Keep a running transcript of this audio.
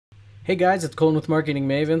Hey guys, it's Colton with Marketing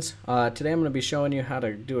Mavens. Today I'm going to be showing you how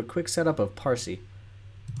to do a quick setup of Parsey.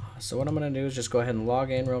 So what I'm going to do is just go ahead and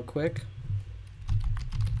log in real quick.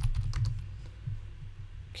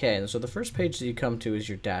 Okay, and so the first page that you come to is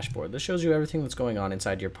your dashboard. This shows you everything that's going on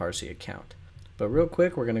inside your Parsey account. But real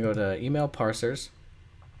quick, we're going to go to Email Parsers.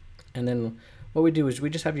 And then what we do is we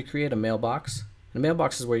just have you create a mailbox. And a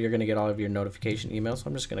mailbox is where you're going to get all of your notification emails. So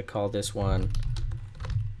I'm just going to call this one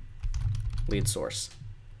Lead Source.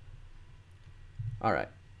 Alright,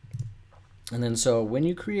 and then so when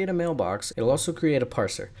you create a mailbox, it'll also create a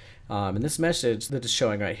parser. And this message that is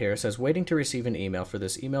showing right here says, waiting to receive an email for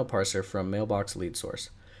this email parser from mailbox lead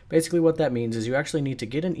source. Basically what that means is you actually need to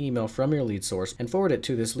get an email from your lead source and forward it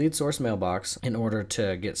to this lead source mailbox in order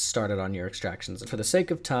to get started on your extractions. For the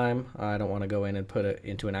sake of time, I don't want to go in and put it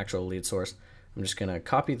into an actual lead source. I'm just going to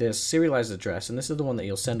copy this serialized address, and this is the one that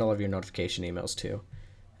you'll send all of your notification emails to. And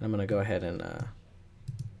I'm going to go ahead and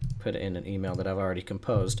put it in an email that I've already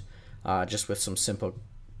composed, just with some simple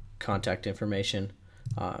contact information.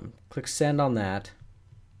 Click send on that.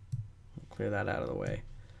 Clear that out of the way.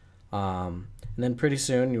 And then pretty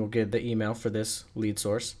soon you'll get the email for this lead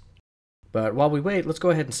source. But while we wait, let's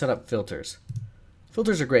go ahead and set up filters.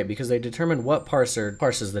 Filters are great because they determine what parser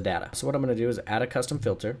parses the data. So what I'm going to do is add a custom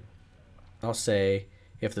filter. I'll say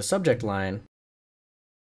if the subject line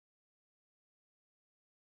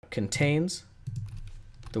contains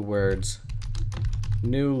the words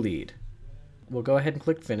new lead. We'll go ahead and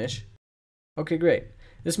click finish. Okay, great.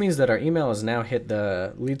 This means that our email has now hit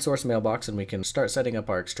the lead source mailbox and we can start setting up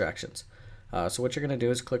our extractions. So what you're going to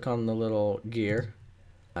do is click on the little gear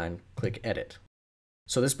and click edit.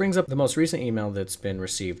 So this brings up the most recent email that's been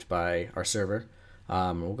received by our server.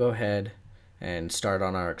 We'll go ahead and start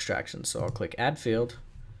on our extractions. So I'll click add field.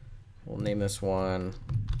 We'll name this one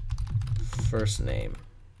first name.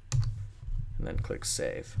 And then click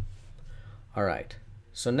save. Alright,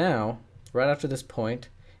 so now, right after this point,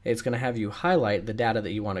 it's going to have you highlight the data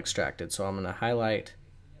that you want extracted. So I'm going to highlight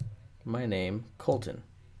my name, Colton.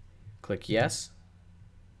 Click yes.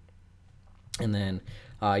 And then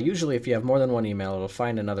usually if you have more than one email, it'll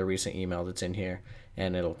find another recent email that's in here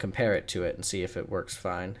and it'll compare it to it and see if it works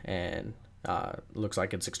fine. And looks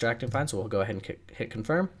like it's extracting fine, so we'll go ahead and hit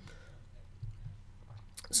confirm.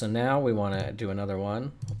 So now we want to do another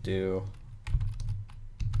one. We'll do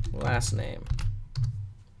last name.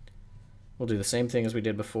 We'll do the same thing as we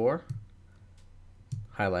did before.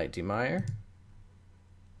 Highlight DeMeyer.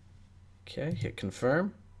 Okay, hit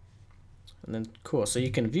confirm. And then cool, so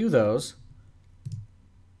you can view those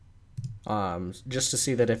just to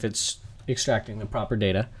see that if it's extracting the proper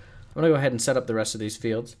data. I'm going to go ahead and set up the rest of these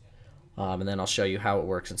fields and then I'll show you how it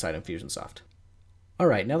works inside Infusionsoft.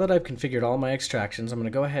 Alright, now that I've configured all my extractions, I'm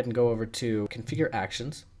going to go ahead and go over to Configure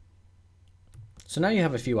Actions. So now you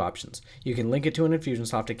have a few options. You can link it to an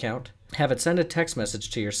Infusionsoft account, have it send a text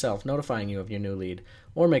message to yourself notifying you of your new lead,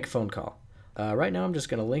 or make a phone call. Right now I'm just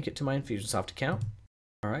going to link it to my Infusionsoft account.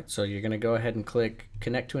 Alright, so you're going to go ahead and click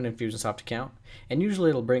Connect to an Infusionsoft account, and usually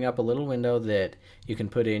it'll bring up a little window that you can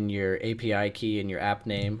put in your API key and your app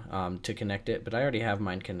name to connect it, but I already have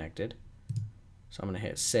mine connected. So I'm going to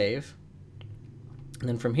hit Save. And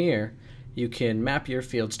then from here, you can map your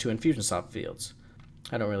fields to Infusionsoft fields.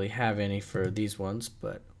 I don't really have any for these ones,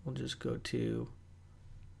 but we'll just go to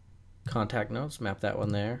contact notes, map that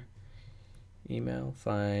one there. Email,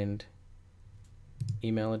 find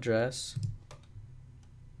email address.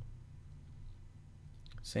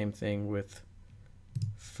 Same thing with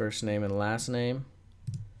first name and last name.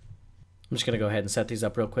 I'm just going to go ahead and set these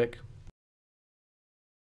up real quick.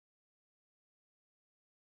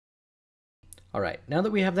 Alright, now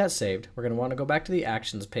that we have that saved, we're going to want to go back to the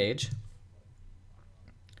Actions page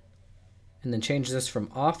and then change this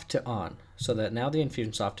from off to on so that now the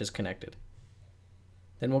Infusionsoft is connected.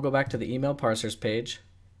 Then we'll go back to the Email Parsers page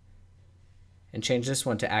and change this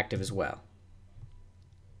one to active as well.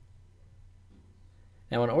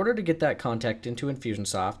 Now in order to get that contact into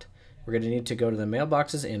Infusionsoft, we're going to need to go to the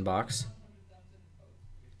Mailboxes inbox.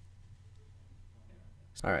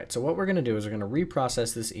 Alright, so what we're going to do is we're going to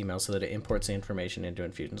reprocess this email so that it imports the information into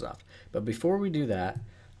Infusionsoft. But before we do that,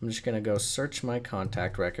 I'm just going to go search my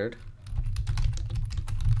contact record.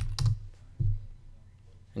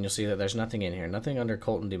 And you'll see that there's nothing in here, nothing under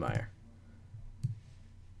Colton DeMeyer.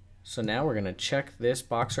 So now we're going to check this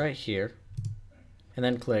box right here and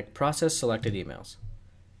then click Process Selected Emails.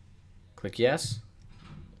 Click Yes,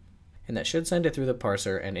 and that should send it through the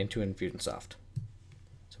parser and into Infusionsoft.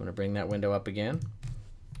 So I'm going to bring that window up again.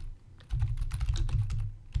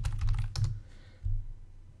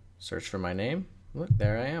 Search for my name. Look,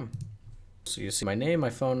 there I am. So you see my name, my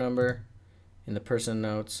phone number in the person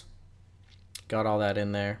notes, got all that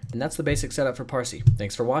in there. And that's the basic setup for Parsey.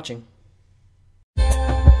 Thanks for watching.